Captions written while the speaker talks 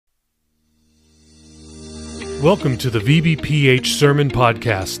Welcome to the VBPH Sermon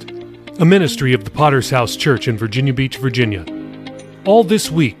Podcast, a ministry of the Potter's House Church in Virginia Beach, Virginia. All this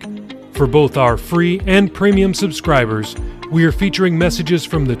week, for both our free and premium subscribers, we are featuring messages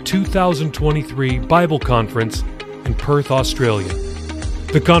from the 2023 Bible Conference in Perth, Australia.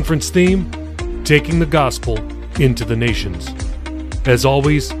 The conference theme, Taking the Gospel into the Nations. As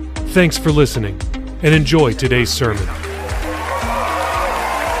always, thanks for listening and enjoy today's sermon.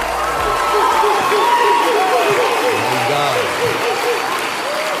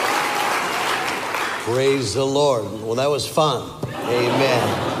 Praise the Lord. Well, that was fun.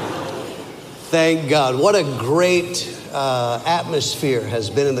 Amen. Thank God. What a great atmosphere has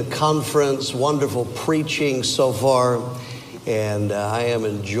been in the conference. Wonderful preaching so far. And I am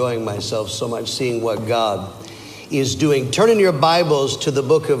enjoying myself so much seeing what God is doing. Turn in your Bibles to the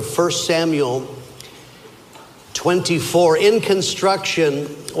book of 1 Samuel 24. In construction,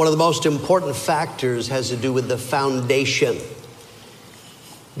 one of the most important factors has to do with the foundation.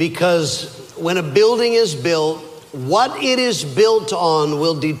 Because when a building is built, what it is built on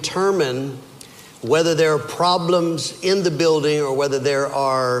will determine whether there are problems in the building or whether the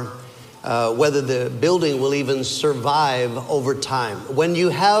building will even survive over time. When you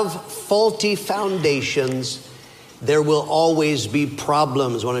have faulty foundations, there will always be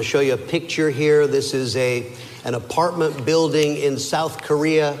problems. I want to show you a picture here. This is an apartment building in South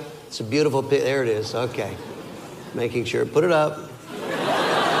Korea. It's a beautiful picture. There it is. Okay. Making sure. Put it up.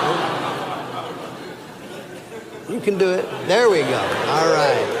 You can do it. There we go. All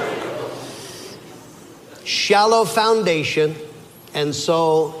right. Shallow foundation. And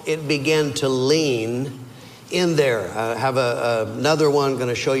so it began to lean in there. I have another one. I'm going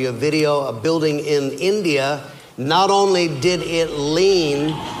to show you a video. A building in India. Not only did it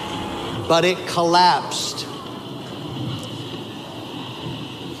lean, but it collapsed.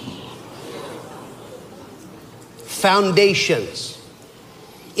 Foundations.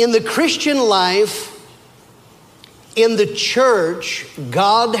 In the Christian life, in the church,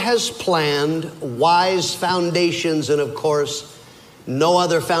 God has planned wise foundations, and of course, no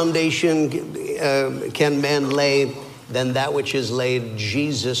other foundation can man lay than that which is laid,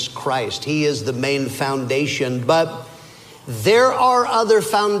 Jesus Christ. He is the main foundation, but there are other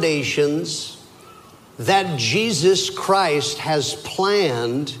foundations that Jesus Christ has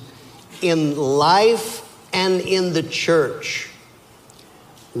planned in life and in the church.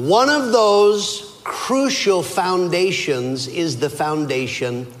 One of those crucial foundations is the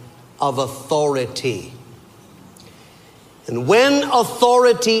foundation of authority. And when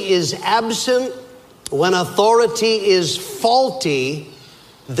authority is absent, when authority is faulty,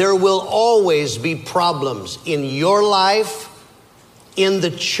 there will always be problems in your life, in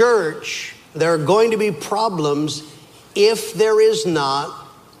the church. There are going to be problems if there is not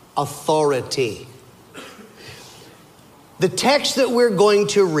authority. The text that we're going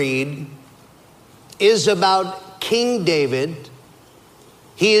to read is about King David.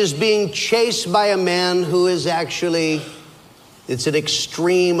 He is being chased by a man who is actually, it's an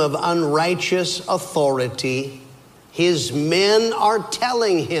extreme of unrighteous authority. His men are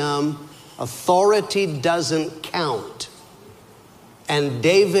telling him authority doesn't count. And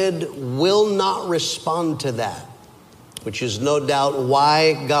David will not respond to that, which is no doubt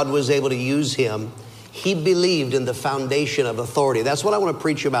why God was able to use him. He believed in the foundation of authority. That's what I want to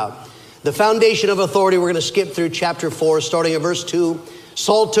preach about. The foundation of authority. We're going to skip through chapter 4, starting at verse 2.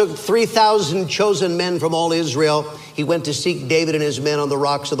 Saul took 3,000 chosen men from all Israel. He went to seek David and his men on the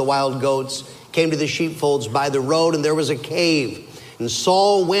rocks of the wild goats, came to the sheepfolds by the road, and there was a cave. And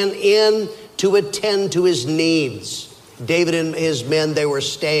Saul went in to attend to his needs. David and his men, they were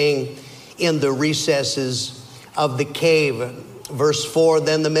staying in the recesses of the cave. Verse 4,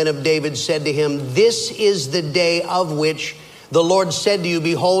 then the men of David said to him, this is the day of which the Lord said to you,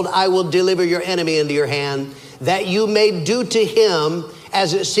 behold, I will deliver your enemy into your hand, that you may do to him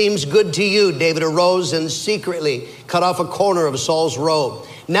as it seems good to you. David arose and secretly cut off a corner of Saul's robe.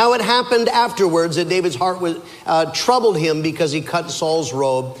 Now it happened afterwards that David's heart was troubled him because he cut Saul's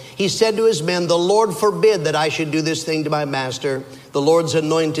robe. He said to his men, the Lord forbid that I should do this thing to my master. The Lord's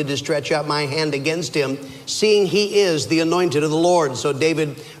anointed to stretch out my hand against him, seeing he is the anointed of the Lord. So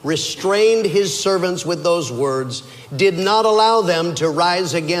David restrained his servants with those words, did not allow them to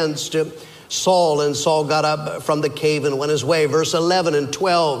rise against Saul. And Saul got up from the cave and went his way. Verse 11 and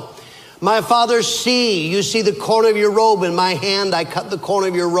 12. My father, see, you see the corner of your robe in my hand. I cut the corner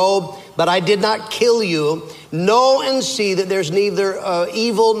of your robe, but I did not kill you. Know and see that there's neither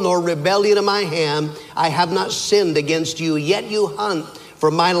evil nor rebellion in my hand. I have not sinned against you, yet you hunt for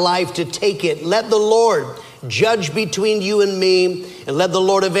my life to take it. Let the Lord judge between you and me, and let the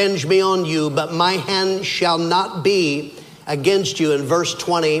Lord avenge me on you, but my hand shall not be against you. In verse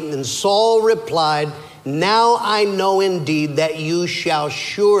 20, and Saul replied, now I know indeed that you shall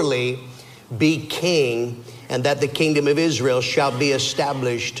surely be king, and that the kingdom of Israel shall be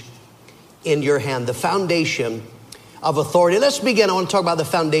established in your hand. The foundation of authority. Let's begin. I want to talk about the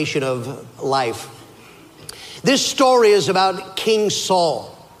foundation of life. This story is about King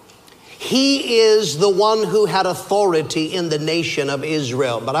Saul. He is the one who had authority in the nation of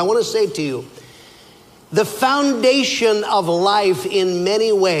Israel. But I want to say to you, the foundation of life in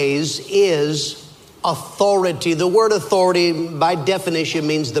many ways is authority. The word authority by definition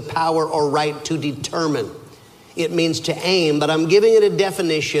means the power or right to determine. It means to aim, but I'm giving it a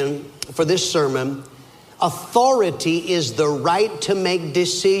definition for this sermon. Authority is the right to make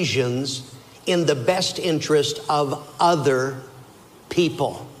decisions in the best interest of other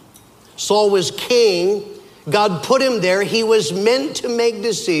people. Saul was king. God put him there. He was meant to make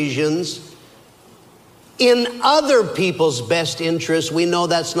decisions in other people's best interests. We know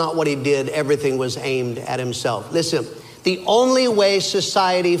that's not what he did. Everything was aimed at himself. Listen, the only way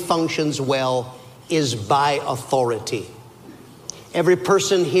society functions well is by authority. Every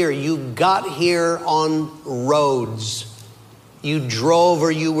person here, you got here on roads. You drove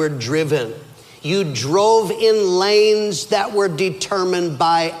or you were driven. You drove in lanes that were determined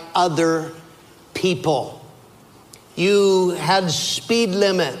by other people. You had speed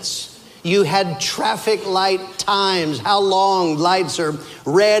limits. You had traffic light times, how long lights are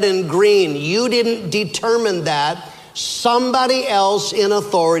red and green. You didn't determine that. Somebody else in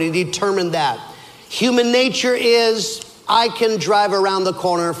authority determined that. Human nature is, I can drive around the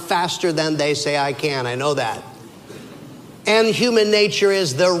corner faster than they say I can. I know that. And human nature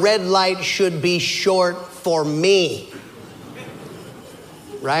is, the red light should be short for me.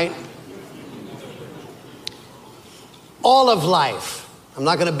 Right? All of life, I'm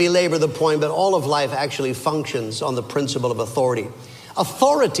not going to belabor the point, but all of life actually functions on the principle of authority.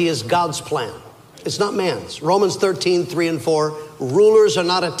 Authority is God's plan. It's not man's. Romans 13, 3 and 4, rulers are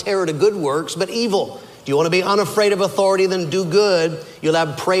not a terror to good works, but evil. Do you want to be unafraid of authority? Then do good. You'll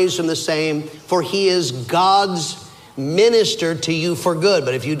have praise from the same, for he is God's minister to you for good.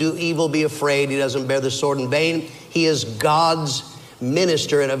 But if you do evil, be afraid. He doesn't bear the sword in vain. He is God's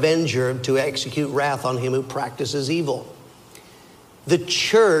minister and avenger to execute wrath on him who practices evil. The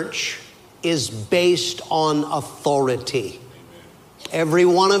church is based on authority. Every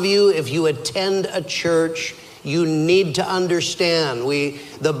one of you, if you attend a church, you need to understand.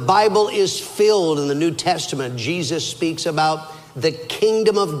 The Bible is filled in the New Testament. Jesus speaks about the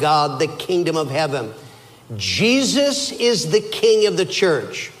kingdom of God, the kingdom of heaven. Jesus is the king of the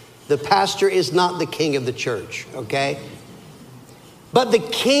church. The pastor is not the king of the church, okay? But the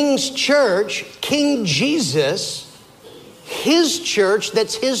king's church, King Jesus, his church,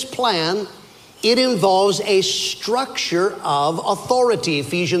 that's his plan, it involves a structure of authority.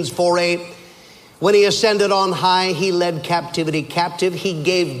 Ephesians 4:8, when he ascended on high, he led captivity captive. He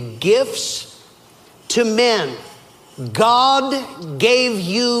gave gifts to men. God gave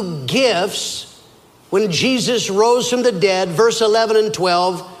you gifts when Jesus rose from the dead. Verse 11 and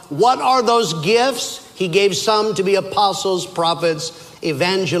 12, what are those gifts? He gave some to be apostles, prophets,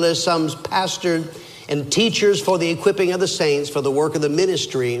 evangelists, some pastors and teachers for the equipping of the saints, for the work of the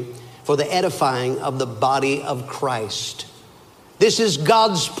ministry, for the edifying of the body of Christ. This is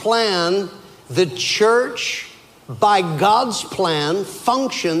God's plan. The church, by God's plan,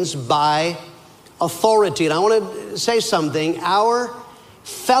 functions by authority. And I want to say something. Our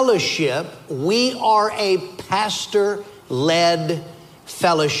fellowship, we are a pastor-led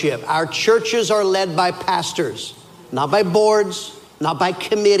fellowship. Our churches are led by pastors, not by boards, not by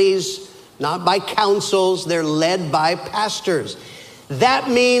committees, not by councils. They're led by pastors. That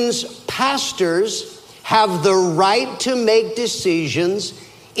means pastors have the right to make decisions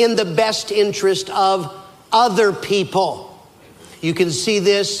in the best interest of other people. You can see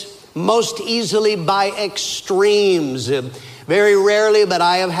this most easily by extremes. Very rarely, but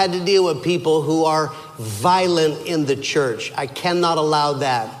I have had to deal with people who are violent in the church. I cannot allow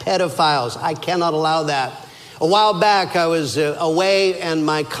that. Pedophiles, I cannot allow that. A while back, I was away, and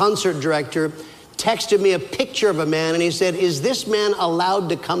my concert director texted me a picture of a man, and he said, is this man allowed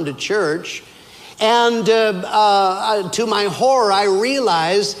to come to church? And to my horror, I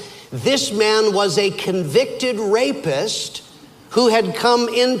realized this man was a convicted rapist who had come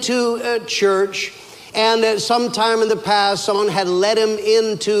into church, and at some time in the past, someone had let him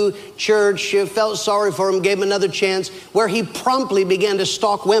into church, felt sorry for him, gave him another chance, where he promptly began to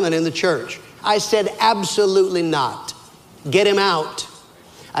stalk women in the church. I said, absolutely not. Get him out.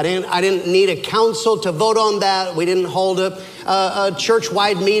 I didn't need a council to vote on that. We didn't hold a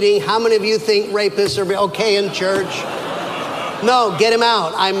church-wide meeting. How many of you think rapists are okay in church? No, get him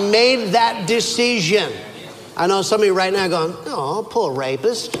out. I made that decision. I know some of you right now going, oh, poor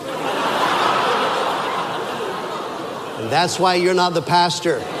rapist. And that's why you're not the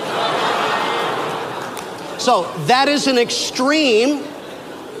pastor. So that is an extreme,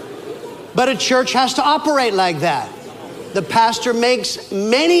 but a church has to operate like that. The pastor makes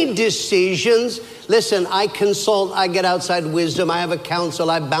many decisions. Listen, I consult, I get outside wisdom, I have a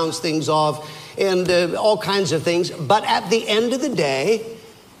counsel, I bounce things off, and all kinds of things. But at the end of the day,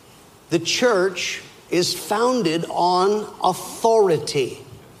 the church is founded on authority.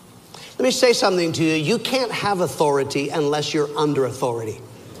 Let me say something to you. You can't have authority unless you're under authority.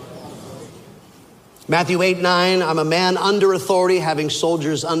 Matthew 8:9, I'm a man under authority, having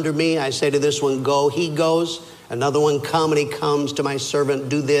soldiers under me. I say to this one, go, he goes. Another one, come, and he comes. To my servant,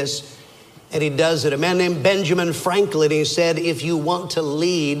 do this, and he does it. A man named Benjamin Franklin, he said, if you want to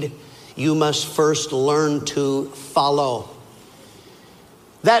lead, you must first learn to follow.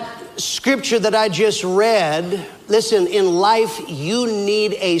 That scripture that I just read, listen, in life, you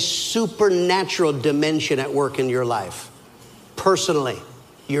need a supernatural dimension at work in your life. Personally,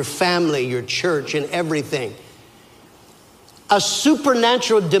 your family, your church, and everything. A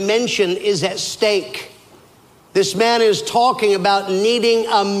supernatural dimension is at stake. This man is talking about needing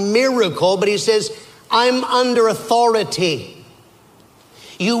a miracle, but he says, I'm under authority.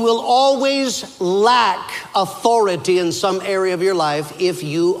 You will always lack authority in some area of your life if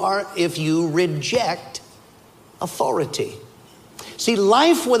you reject authority. See,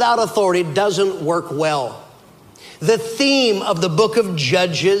 life without authority doesn't work well. The theme of the book of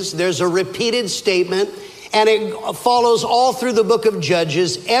Judges, there's a repeated statement, and it follows all through the book of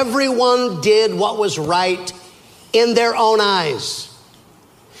Judges. Everyone did what was right in their own eyes.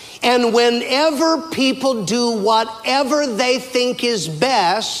 And whenever people do whatever they think is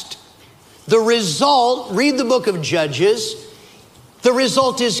best, the result, read the book of Judges, the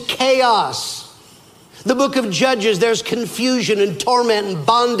result is chaos. The book of Judges, there's confusion and torment and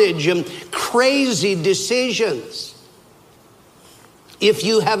bondage and crazy decisions. If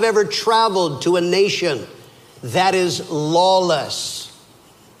you have ever traveled to a nation that is lawless,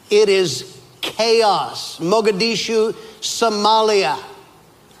 it is chaos. Mogadishu, Somalia,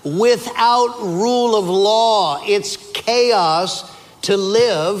 without rule of law, it's chaos to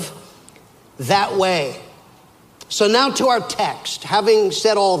live that way. So now to our text. Having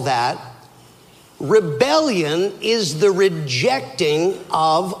said all that, rebellion is the rejecting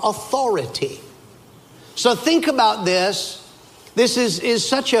of authority. So think about this. This is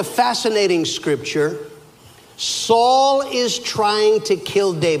such a fascinating scripture. Saul is trying to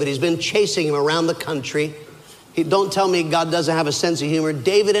kill David. He's been chasing him around the country. Don't tell me God doesn't have a sense of humor.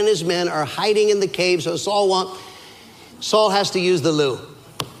 David and his men are hiding in the cave, so Saul has to use the loo.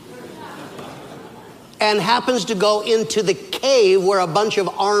 And happens to go into the cave where a bunch of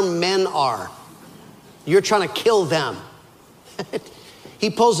armed men are. You're trying to kill them. He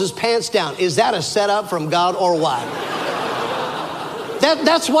pulls his pants down. Is that a setup from God or what?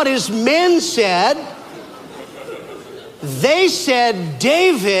 That's what his men said. They said,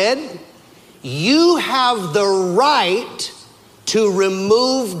 David, you have the right to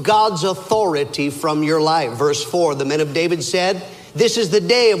remove God's authority from your life. Verse 4, the men of David said, this is the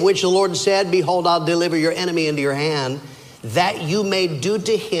day of which the Lord said, behold, I'll deliver your enemy into your hand, that you may do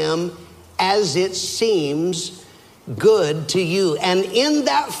to him as it seems good to you. And in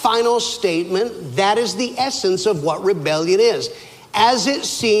that final statement, that is the essence of what rebellion is. As it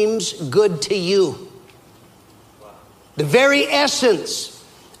seems good to you. The very essence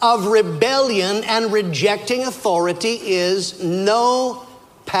of rebellion and rejecting authority is, no,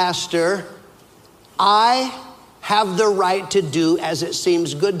 pastor, I have the right to do as it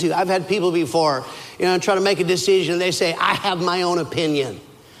seems good to you. I've had people before, try to make a decision. They say, I have my own opinion.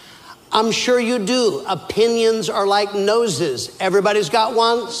 I'm sure you do. Opinions are like noses. Everybody's got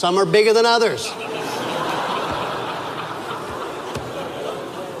one. Some are bigger than others.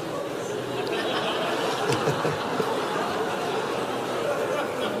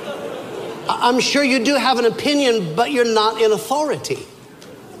 I'm sure you do have an opinion, but you're not in authority.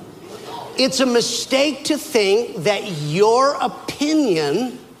 It's a mistake to think that your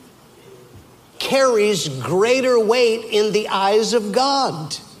opinion carries greater weight in the eyes of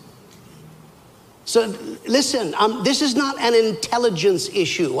God. So listen, this is not an intelligence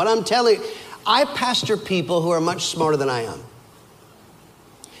issue. What I'm telling you, I pastor people who are much smarter than I am.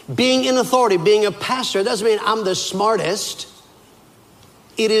 Being in authority, being a pastor, doesn't mean I'm the smartest.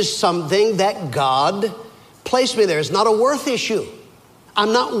 It is something that God placed me there. It's not a worth issue.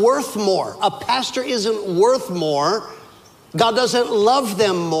 I'm not worth more. A pastor isn't worth more. God doesn't love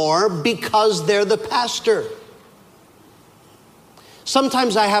them more because they're the pastor.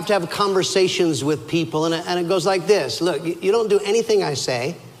 Sometimes I have to have conversations with people, and it goes like this. Look, you don't do anything I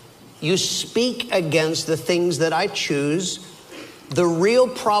say. You speak against the things that I choose. The real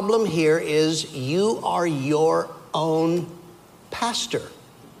problem here is you are your own pastor.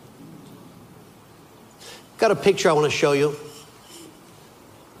 Got a picture I want to show you.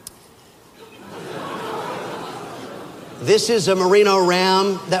 This is a merino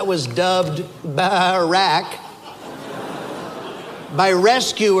ram that was dubbed Barack by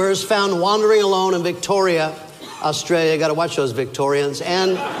rescuers found wandering alone in Victoria, Australia. Got to watch those Victorians.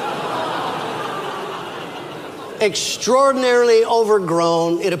 And extraordinarily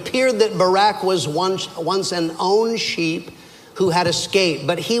overgrown. It appeared that Barack was once an owned sheep who had escaped,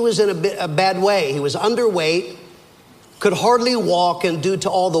 but he was in a bad way. He was underweight, could hardly walk, and due to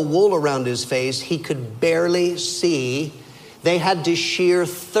all the wool around his face, he could barely see. They had to shear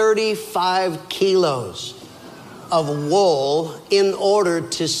 35 kilos of wool in order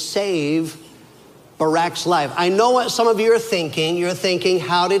to save Barack's life. I know what some of you are thinking. You're thinking,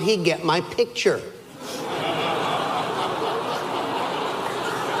 how did he get my picture?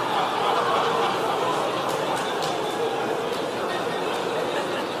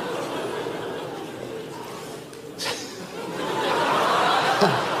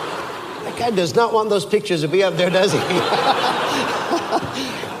 That guy does not want those pictures to be up there, does he?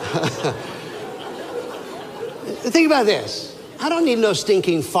 Think about this. I don't need no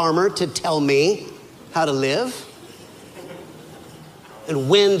stinking farmer to tell me how to live and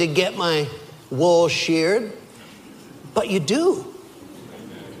when to get my wool sheared, but you do.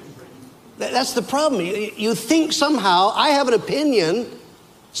 That's the problem. You think somehow I have an opinion,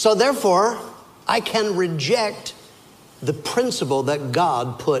 so therefore I can reject the principle that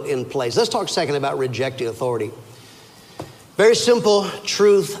God put in place. Let's talk a second about rejecting authority. Very simple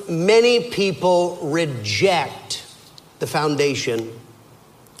truth. Many people reject the foundation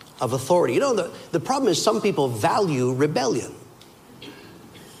of authority. You know, the problem is some people value rebellion.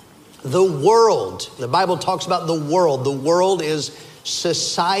 The world, the Bible talks about the world. The world is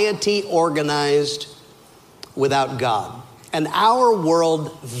society organized without God. And our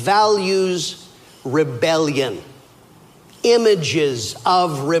world values rebellion. Images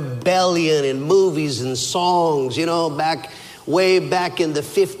of rebellion in movies and songs. You know, way back in the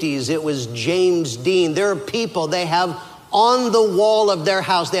 50s, it was James Dean. There are people, they have on the wall of their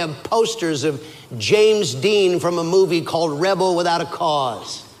house, they have posters of James Dean from a movie called Rebel Without a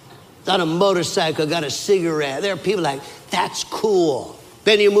Cause. Got a motorcycle, got a cigarette. There are people like, that's cool.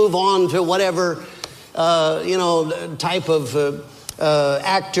 Then you move on to whatever, type of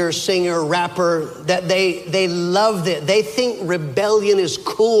actor, singer, rapper, that they loved it. They think rebellion is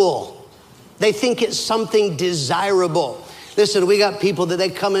cool. They think it's something desirable. Listen, we got people that they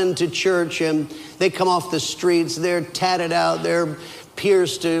come into church and they come off the streets, they're tatted out, they're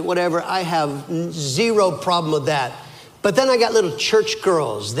pierced, whatever. I have zero problem with that. But then I got little church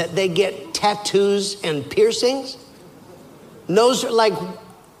girls that they get tattoos and piercings. Those are like,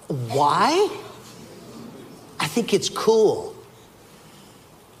 why? I think it's cool.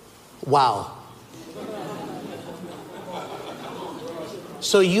 Wow.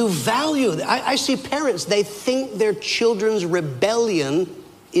 So you value, I see parents, they think their children's rebellion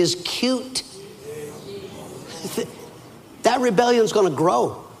is cute. That rebellion's going to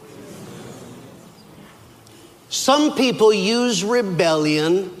grow. Some people use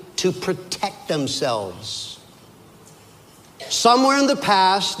rebellion to protect themselves. Somewhere in the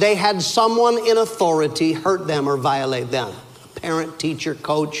past, they had someone in authority hurt them or violate them. A parent, teacher,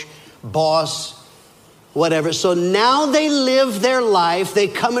 coach, boss, whatever. So now they live their life, they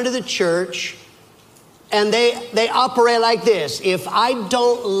come into the church, and they operate like this. If I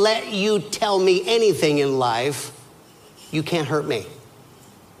don't let you tell me anything in life, you can't hurt me.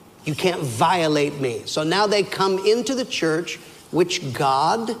 You can't violate me. So now they come into the church, which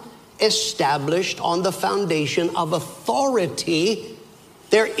God established on the foundation of authority.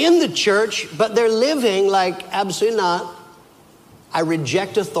 They're in the church, but they're living like, absolutely not. I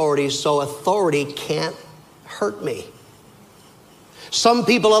reject authority, so authority can't hurt me. Some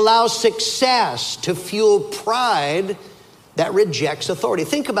people allow success to fuel pride that rejects authority.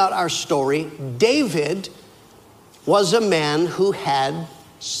 Think about our story. David was a man who had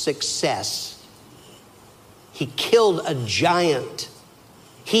success. He killed a giant.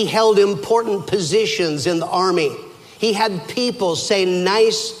 He held important positions in the army. He had people say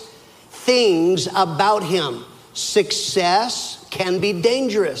nice things about him. Success can be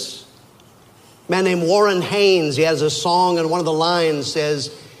dangerous. man named Warren Haynes, he has a song, and one of the lines says,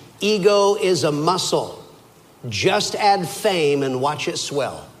 "Ego is a muscle. Just add fame and watch it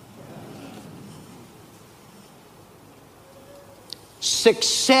swell."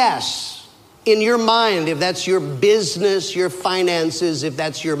 Success in your mind, if that's your business, your finances, if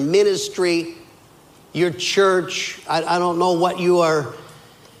that's your ministry, your church, I don't know what you are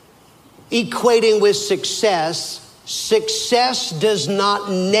equating with success. Success does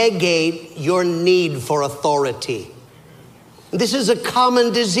not negate your need for authority. This is a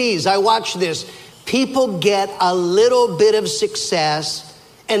common disease. I watch this. People get a little bit of success,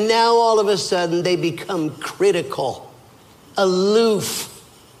 and now all of a sudden they become critical, aloof,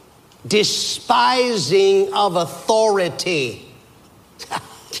 despising of authority.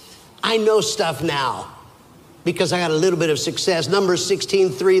 I know stuff now because I got a little bit of success. Numbers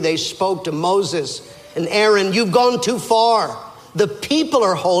 16:3, they spoke to Moses and Aaron, "You've gone too far. The people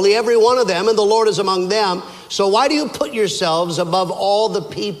are holy, every one of them, and the Lord is among them. So why do you put yourselves above all the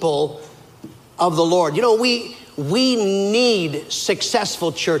people of the Lord?" You know, we need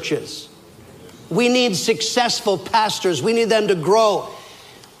successful churches. We need successful pastors. We need them to grow.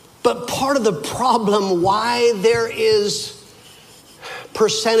 But part of the problem why there is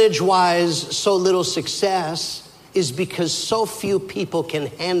percentage-wise so little success is because so few people can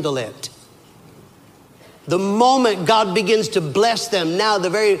handle it. The moment God begins to bless them, now the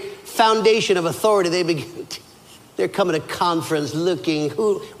very foundation of authority, they're coming to conference looking,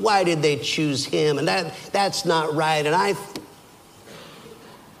 why did they choose him? And that's not right.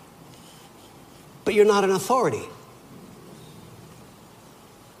 But you're not an authority.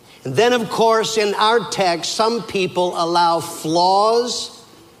 And then, of course, in our text, some people allow flaws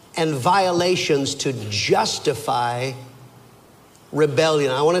and violations to justify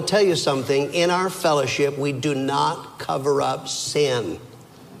rebellion. I want to tell you something. In our fellowship, we do not cover up sin.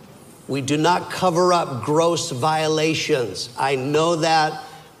 We do not cover up gross violations. I know that.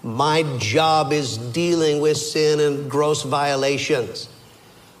 My job is dealing with sin and gross violations.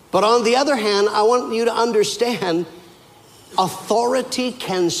 But on the other hand, I want you to understand, authority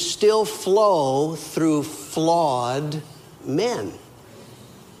can still flow through flawed men.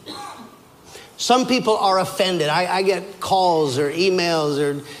 Some people are offended. I get calls or emails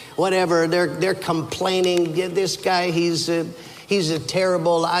or whatever. They're complaining. This guy, he's a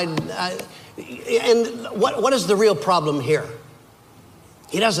terrible. And what is the real problem here?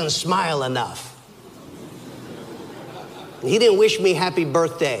 He doesn't smile enough. He didn't wish me happy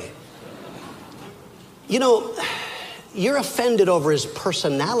birthday. You know, you're offended over his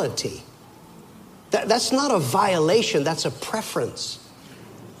personality. That's not a violation. That's a preference.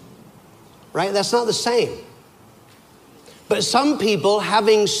 Right? That's not the same. But some people,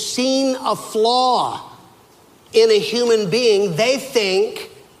 having seen a flaw in a human being, they think,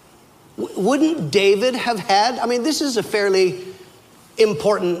 wouldn't David have had? I mean, this is a fairly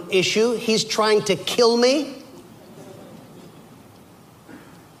important issue. He's trying to kill me.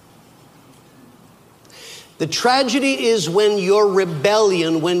 The tragedy is when your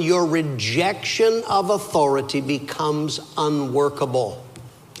rebellion, when your rejection of authority becomes unworkable.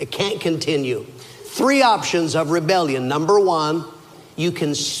 It can't continue. 3 options of rebellion. Number 1, you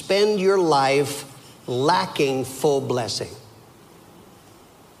can spend your life lacking full blessing.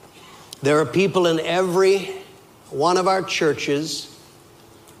 There are people in every one of our churches.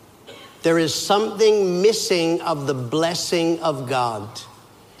 There is something missing of the blessing of God.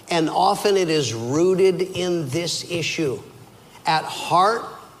 And often it is rooted in this issue. At heart,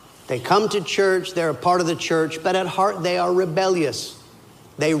 they come to church, they're a part of the church, but at heart they are rebellious.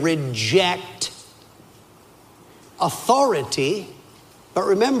 They reject authority. But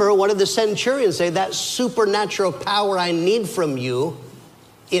remember, what did the centurion say? That supernatural power I need from you,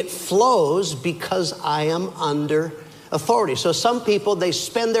 it flows because I am under authority. So some people, they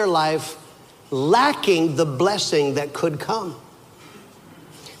spend their life lacking the blessing that could come.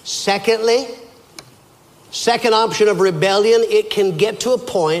 Secondly, second option of rebellion, it can get to a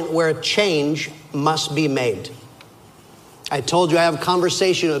point where a change must be made. I told you I have a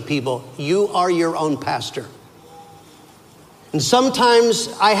conversation with people. You are your own pastor. And sometimes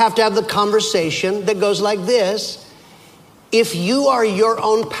I have to have the conversation that goes like this. If you are your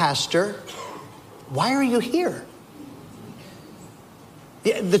own pastor, why are you here?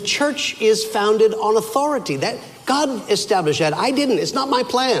 The church is founded on authority. That God established that. I didn't. It's not my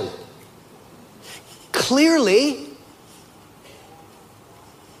plan. Clearly,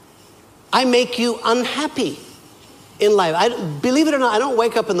 I make you unhappy in life. Believe it or not, I don't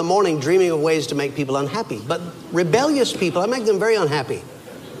wake up in the morning dreaming of ways to make people unhappy. But rebellious people, I make them very unhappy.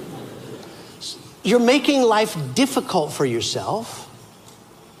 You're making life difficult for yourself.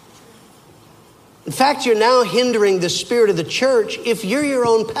 In fact, you're now hindering the spirit of the church. If you're your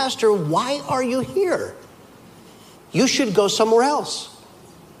own pastor, why are you here? You should go somewhere else.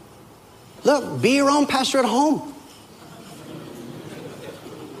 Look, be your own pastor at home.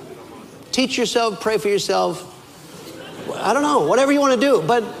 Teach yourself, pray for yourself. I don't know, whatever you want to do.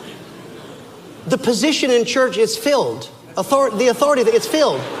 But the position in church is filled. The authority, it's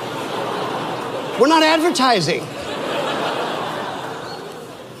filled. We're not advertising.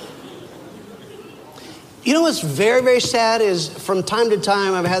 You know what's very, very sad is from time to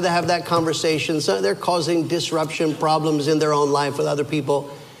time I've had to have that conversation. So they're causing disruption, problems in their own life with other people.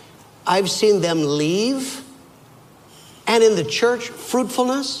 I've seen them leave. And in the church,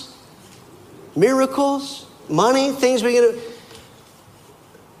 fruitfulness, miracles, money, things begin to...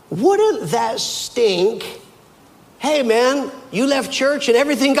 Wouldn't that stink? Hey man, you left church and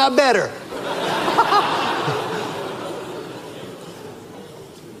everything got better.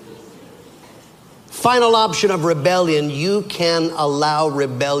 Final option of rebellion, you can allow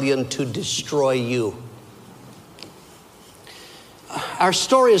rebellion to destroy you. Our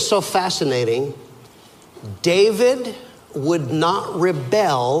story is so fascinating. David would not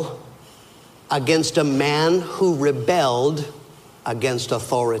rebel against a man who rebelled against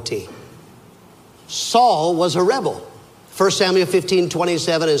authority. Saul was a rebel. 1 Samuel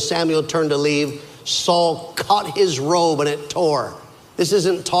 15:27, as Samuel turned to leave, Saul caught his robe and it tore. This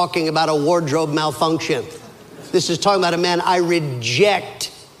isn't talking about a wardrobe malfunction. This is talking about a man, I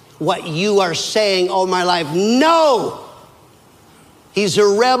reject what you are saying all my life. No! He's a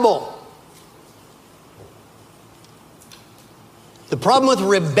rebel. The problem with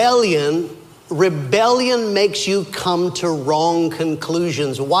rebellion makes you come to wrong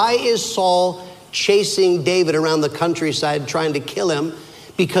conclusions. Why is Saul chasing David around the countryside trying to kill him?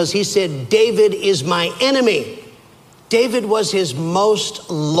 Because he said, David is my enemy. David was his most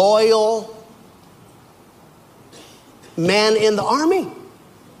loyal man in the army.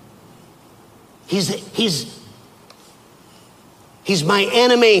 He's my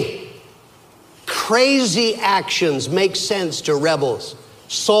enemy. Crazy actions make sense to rebels.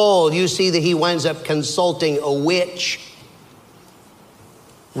 Saul, you see that he winds up consulting a witch.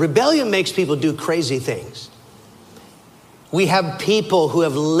 Rebellion makes people do crazy things. We have people who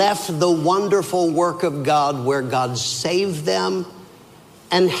have left the wonderful work of God where God saved them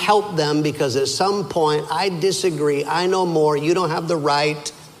and helped them because at some point, I disagree, I know more, you don't have the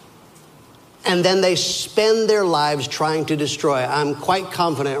right. And then they spend their lives trying to destroy. I'm quite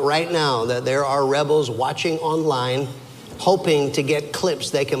confident right now that there are rebels watching online hoping to get clips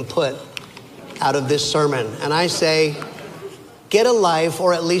they can put out of this sermon. And I say, get a life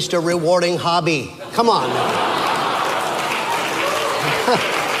or at least a rewarding hobby. Come on.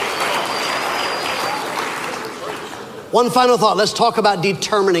 One final thought. Let's talk about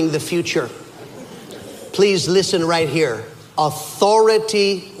determining the future. Please listen right here.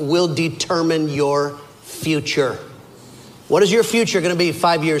 Authority will determine your future. What is your future going to be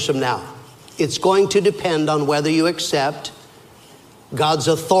 5 years from now? It's going to depend on whether you accept God's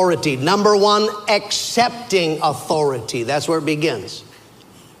authority. Number one, accepting authority. That's where it begins.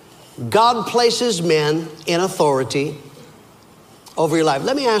 God places men in authority over your life.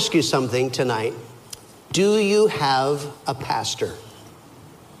 Let me ask you something tonight. Do you have a pastor?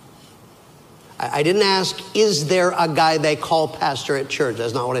 I didn't ask, is there a guy they call pastor at church?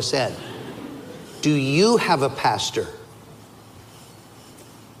 That's not what I said. Do you have a pastor?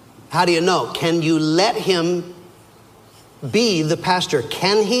 How do you know? Can you let him be the pastor?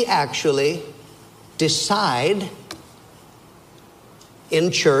 Can he actually decide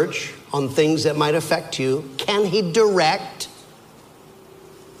in church on things that might affect you? Can he direct?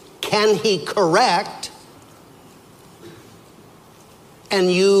 Can he correct? And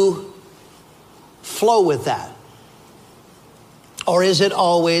you flow with that? Or is it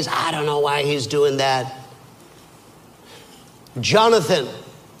always, I don't know why he's doing that? Jonathan,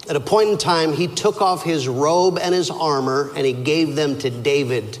 at a point in time, he took off his robe and his armor and he gave them to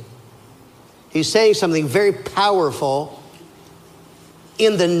David. He's saying something very powerful.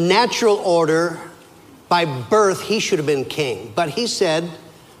 In the natural order, by birth, he should have been king. But he said,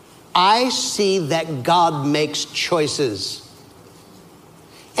 I see that God makes choices.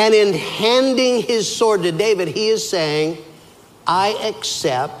 And in handing his sword to David, he is saying, I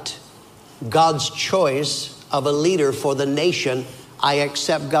accept God's choice of a leader for the nation. I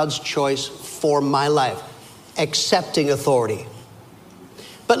accept God's choice for my life. Accepting authority.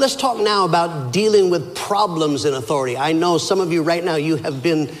 But let's talk now about dealing with problems in authority. I know some of you right now, you have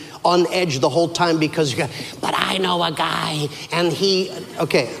been on edge the whole time because you go, but I know a guy and he,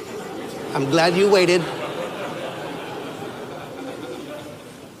 okay, I'm glad you waited.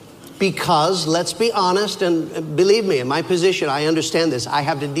 Because, let's be honest, and believe me, in my position, I understand this. I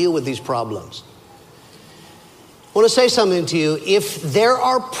have to deal with these problems. I want to say something to you. If there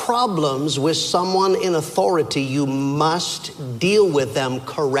are problems with someone in authority, you must deal with them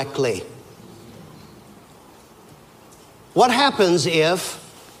correctly. What happens if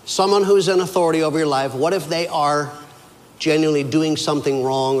someone who's in authority over your life, what if they are genuinely doing something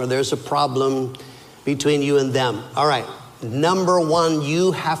wrong or there's a problem between you and them? All right, number one,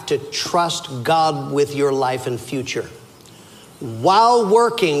 you have to trust God with your life and future while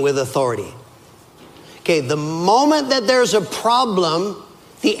working with authority. Okay, the moment that there's a problem,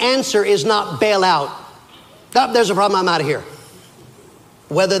 the answer is not bail out. Oh, there's a problem, I'm out of here.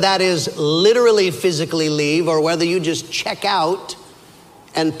 Whether that is literally physically leave or whether you just check out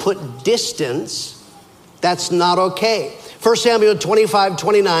and put distance, that's not okay. 1 Samuel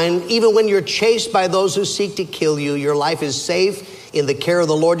 25:29, even when you're chased by those who seek to kill you, your life is safe in the care of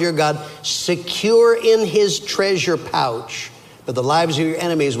the Lord your God, secure in his treasure pouch. But the lives of your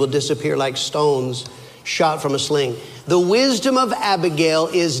enemies will disappear like stones shot from a sling. The wisdom of Abigail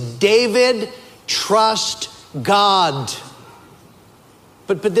is, David, trust God.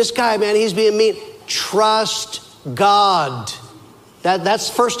 But this guy, man, he's being mean. Trust God. That's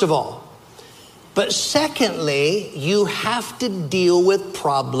first of all. But secondly, you have to deal with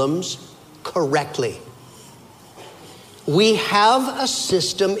problems correctly. We have a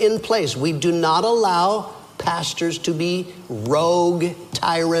system in place. We do not allow pastors to be rogue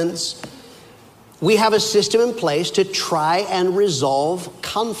tyrants. We have a system in place to try and resolve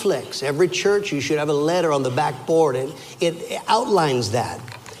conflicts. Every church, you should have a letter on the back board, and it outlines that.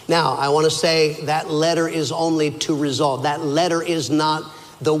 Now, I want to say that letter is only to resolve. That letter is not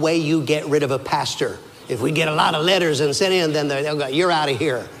the way you get rid of a pastor. If we get a lot of letters and sent in, then they'll go, you're out of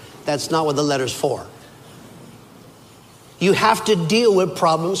here. That's not what the letter's for. You have to deal with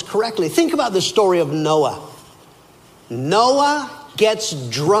problems correctly. Think about the story of Noah. Noah gets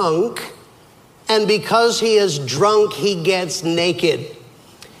drunk, and because he is drunk, he gets naked.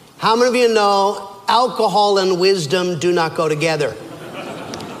 How many of you know alcohol and wisdom do not go together?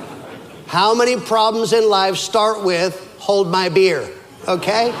 How many problems in life start with, hold my beer,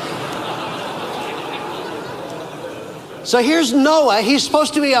 okay? So here's Noah. He's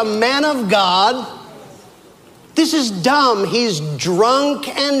supposed to be a man of God. This is dumb. He's drunk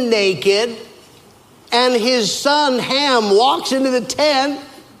and naked, and his son Ham walks into the tent,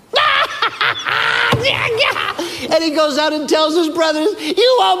 and he goes out and tells his brothers,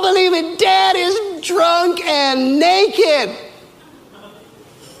 you won't believe it, Dad is drunk and naked.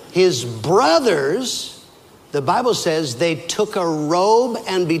 His brothers, the Bible says, they took a robe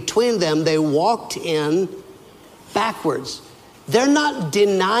and between them they walked in backwards. They're not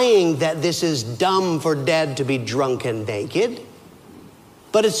denying that this is dumb for Dad to be drunk and naked,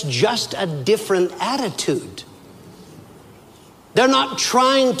 but it's just a different attitude. They're not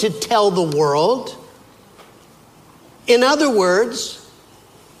trying to tell the world. In other words,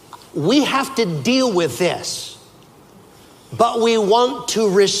 we have to deal with this, but we want to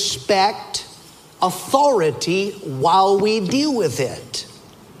respect authority while we deal with it.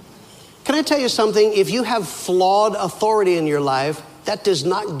 Can I tell you something? If you have flawed authority in your life, that does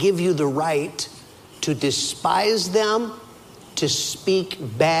not give you the right to despise them, to speak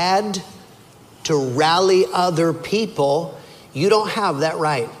bad, to rally other people. You don't have that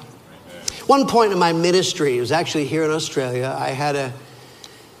right. One point in my ministry, it was actually here in Australia, I had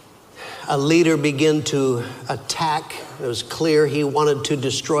a leader begin to attack. It was clear he wanted to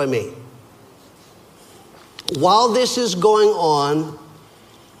destroy me. While this is going on,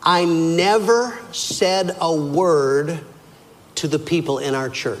 I never said a word to the people in our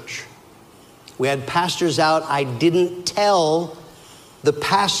church. We had pastors out. I didn't tell the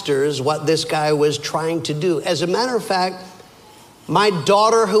pastors what this guy was trying to do. As a matter of fact, my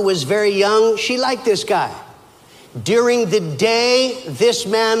daughter, who was very young, she liked this guy. During the day, this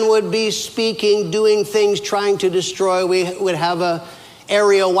man would be speaking, doing things, trying to destroy. We would have a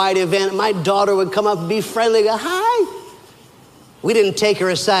area-wide event. My daughter would come up and be friendly, go, hi. We didn't take her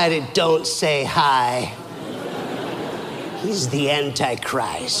aside and don't say hi. He's the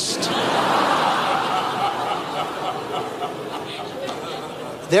Antichrist.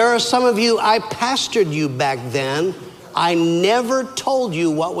 There are some of you, I pastored you back then. I never told you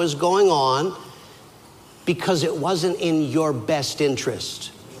what was going on because it wasn't in your best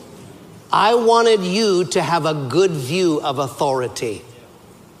interest. I wanted you to have a good view of authority.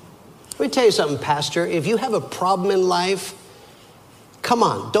 Let me tell you something, Pastor. If you have a problem in life, come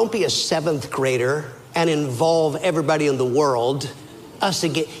on, don't be a 7th grader and involve everybody in the world. Us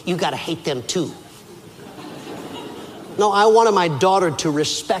again, you got to hate them too. No, I wanted my daughter to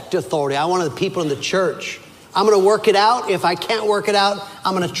respect authority. I wanted the people in the church. I'm going to work it out. If I can't work it out,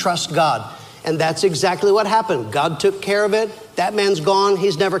 I'm going to trust God. And that's exactly what happened. God took care of it. That man's gone.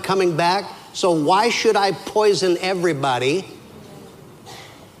 He's never coming back. So why should I poison everybody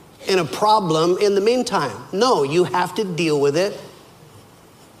in a problem in the meantime? No, you have to deal with it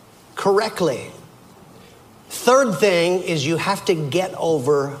correctly. Third thing is you have to get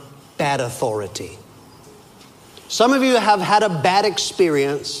over bad authority. Some of you have had a bad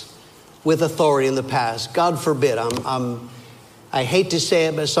experience with authority in the past. God forbid. I hate to say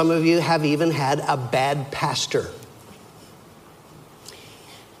it, but some of you have even had a bad pastor.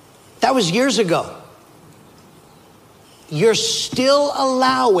 That was years ago. You're still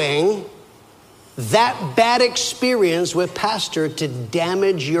allowing that bad experience with pastor to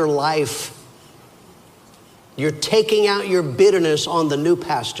damage your life. You're taking out your bitterness on the new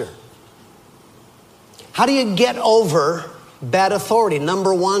pastor. How do you get over bad authority?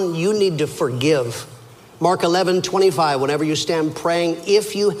 Number one, you need to forgive. Mark 11:25, whenever you stand praying,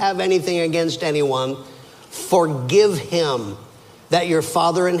 if you have anything against anyone, forgive him, that your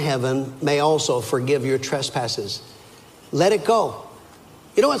Father in heaven may also forgive your trespasses. Let it go.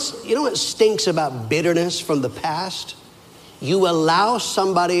 You know what stinks about bitterness from the past? You allow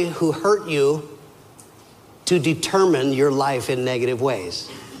somebody who hurt you to determine your life in negative ways.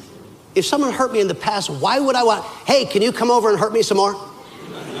 If someone hurt me in the past, why would I want, hey, can you come over and hurt me some more?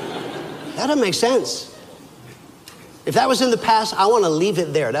 That doesn't make sense. If that was in the past, I want to leave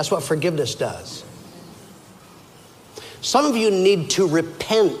it there. That's what forgiveness does. Some of you need to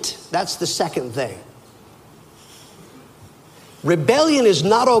repent. That's the second thing. Rebellion is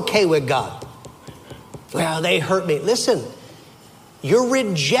not okay with God. Well, they hurt me. Listen, you're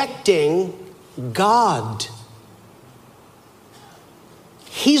rejecting God.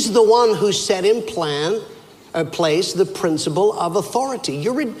 He's the one who set in place the principle of authority.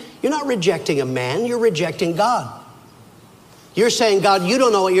 You're not rejecting a man, you're rejecting God. You're saying, God, you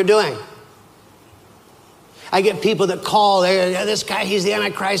don't know what you're doing. I get people that call, this guy, he's the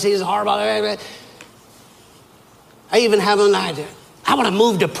Antichrist, he's horrible. I even have an idea. I want to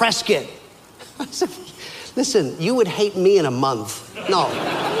move to Prescott. I said, listen, you would hate me in a month. No.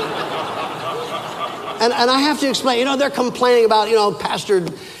 And I have to explain, they're complaining about, Pastor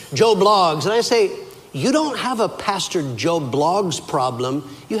Joe Bloggs. And I say, you don't have a Pastor Joe Bloggs problem.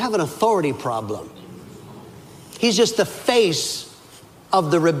 You have an authority problem. He's just the face of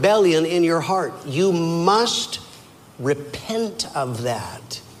the rebellion in your heart. You must repent of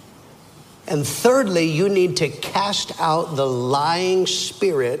that. And thirdly, you need to cast out the lying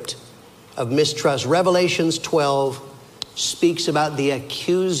spirit of mistrust. Revelations 12 speaks about the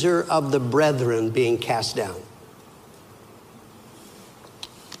accuser of the brethren being cast down.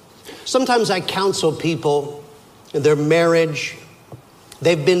 Sometimes I counsel people in their marriage.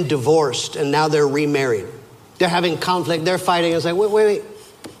 They've been divorced and now they're remarried. They're having conflict. They're fighting. It's like, wait. You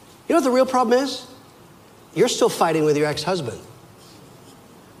know what the real problem is? You're still fighting with your ex-husband.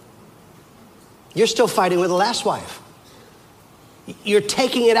 You're still fighting with the last wife. You're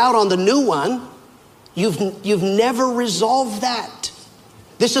taking it out on the new one. You've never resolved that.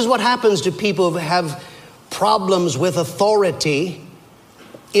 This is what happens to people who have problems with authority.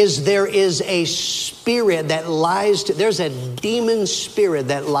 There is a spirit that lies to, there's a demon spirit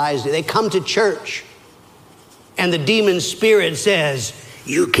that lies to. They come to church and the demon spirit says,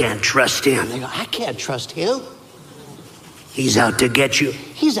 you can't trust him. They go, I can't trust him. He's out to get you.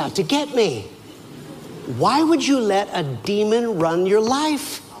 He's out to get me. Why would you let a demon run your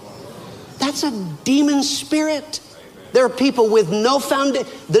life? That's a demon spirit. There are people with no foundation.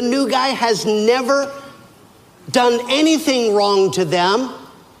 The new guy has never done anything wrong to them,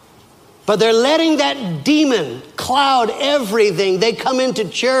 but they're letting that demon cloud everything. They come into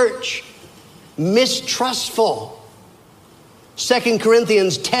church mistrustful. 2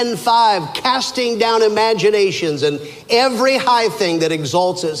 Corinthians 10:5, casting down imaginations and every high thing that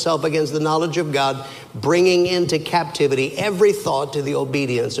exalts itself against the knowledge of God, bringing into captivity every thought to the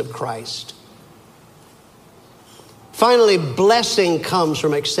obedience of Christ. Finally, blessing comes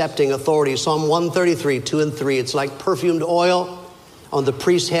from accepting authority. Psalm 133, 2 and 3. It's like perfumed oil on the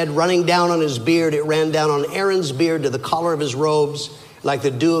priest's head, running down on his beard. It ran down on Aaron's beard to the collar of his robes, like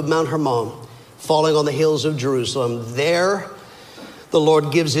the dew of Mount Hermon, falling on the hills of Jerusalem. There, the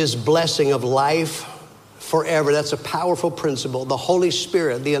Lord gives his blessing of life forever. That's a powerful principle. The Holy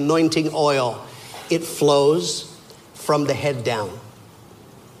Spirit, the anointing oil, it flows from the head down.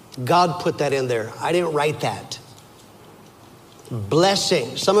 God put that in there. I didn't write that.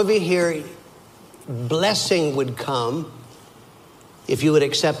 Blessing. Some of you here, blessing would come if you would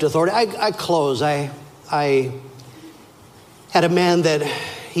accept authority. I close. Had a man that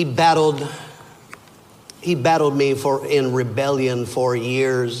he battled me in rebellion for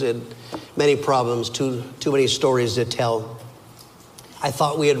years, and many problems, too many stories to tell. I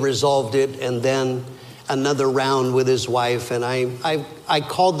thought we had resolved it, and then another round with his wife, and I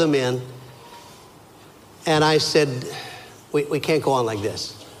called them in, and I said, we can't go on like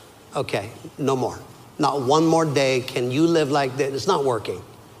this. Okay, no more. Not one more day can you live like this. It's not working.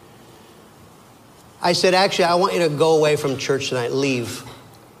 I said, actually, I want you to go away from church tonight, leave.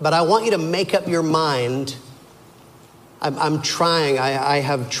 But I want you to make up your mind. I'm trying. I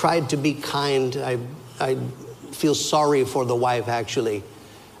have tried to be kind. I feel sorry for the wife, actually.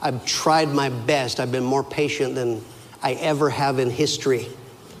 I've tried my best. I've been more patient than I ever have in history.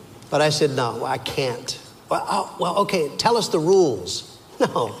 But I said, no, I can't. Well, okay, tell us the rules.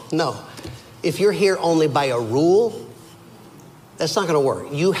 No. If you're here only by a rule, that's not going to work.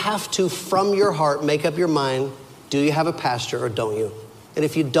 You have to, from your heart, make up your mind, do you have a pastor or don't you? And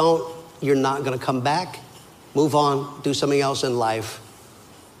if you don't, you're not going to come back, move on, do something else in life.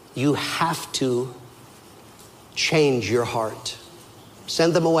 You have to change your heart.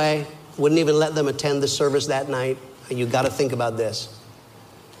 Send them away. Wouldn't even let them attend the service that night. You got to think about this.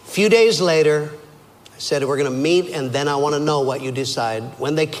 A few days later, I said, we're going to meet, and then I want to know what you decide.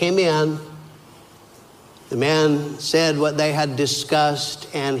 When they came in, the man said what they had discussed,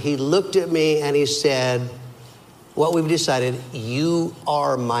 and he looked at me and he said, what we've decided, you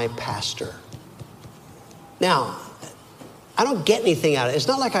are my pastor. Now, I don't get anything out of it. It's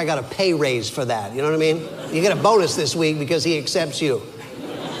not like I got a pay raise for that. You know what I mean? You get a bonus this week because he accepts you.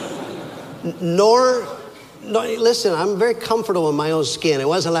 No, listen, I'm very comfortable in my own skin. It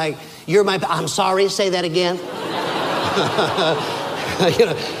wasn't like, I'm sorry, say that again.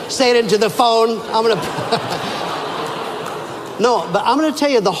 Say it into the phone. No, but I'm going to tell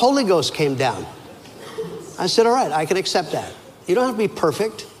you, the Holy Ghost came down. I said, all right, I can accept that. You don't have to be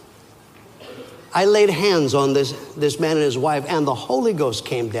perfect. I laid hands on this man and his wife, and the Holy Ghost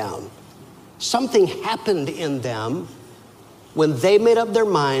came down. Something happened in them when they made up their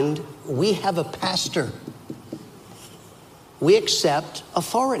mind, we have a pastor. We accept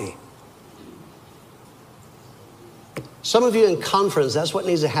authority. Some of you in conference, that's what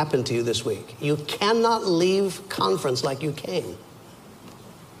needs to happen to you this week. You cannot leave conference like you came.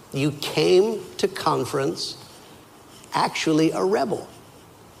 You came to conference actually a rebel.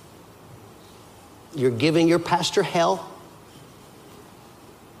 You're giving your pastor hell.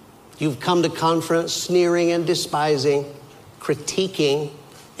 You've come to conference sneering and despising, critiquing.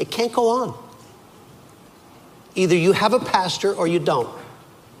 It can't go on. Either you have a pastor or you don't.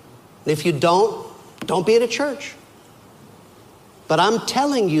 And if you don't be at a church. But I'm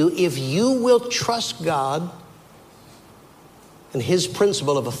telling you, if you will trust God and his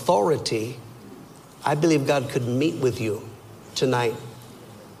principle of authority, I believe God could meet with you tonight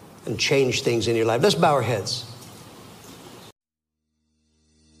and change things in your life. Let's bow our heads.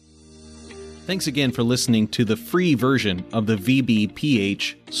 Thanks again for listening to the free version of the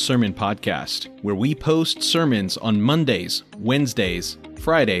VBPH Sermon Podcast, where we post sermons on Mondays, Wednesdays,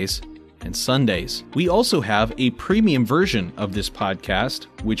 Fridays, and Sundays. We also have a premium version of this podcast,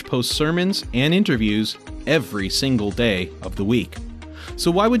 which posts sermons and interviews every single day of the week.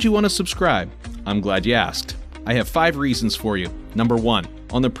 So why would you want to subscribe? I'm glad you asked. I have 5 reasons for you. Number 1,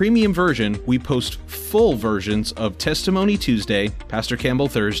 on the premium version, we post full versions of Testimony Tuesday, Pastor Campbell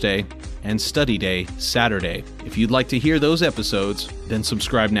Thursday, and Study Day Saturday. If you'd like to hear those episodes, then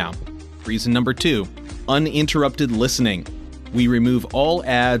subscribe now. Reason number 2, uninterrupted listening. We remove all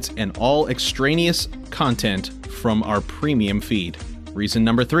ads and all extraneous content from our premium feed. Reason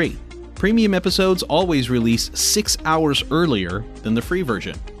number 3, premium episodes always release 6 hours earlier than the free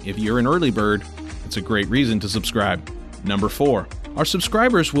version. If you're an early bird, it's a great reason to subscribe. Number 4, our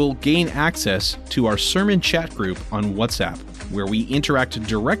subscribers will gain access to our sermon chat group on WhatsApp, where we interact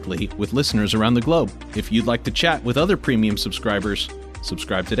directly with listeners around the globe. If you'd like to chat with other premium subscribers,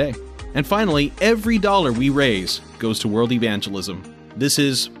 subscribe today. And finally, every dollar we raise goes to world evangelism. This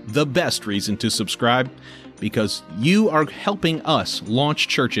is the best reason to subscribe, because you are helping us launch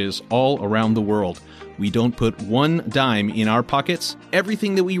churches all around the world. We don't put one dime in our pockets.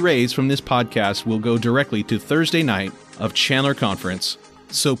 Everything that we raise from this podcast will go directly to Thursday night of Chandler Conference.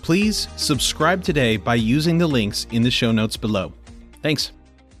 So please subscribe today by using the links in the show notes below. Thanks.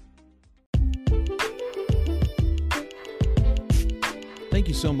 Thank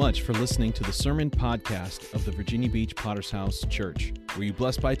you so much for listening to the Sermon Podcast of the Virginia Beach Potter's House Church. Were you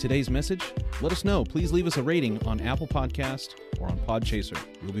blessed by today's message? Let us know. Please leave us a rating on Apple Podcast or on Podchaser.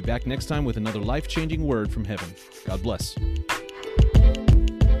 We'll be back next time with another life-changing word from heaven. God bless.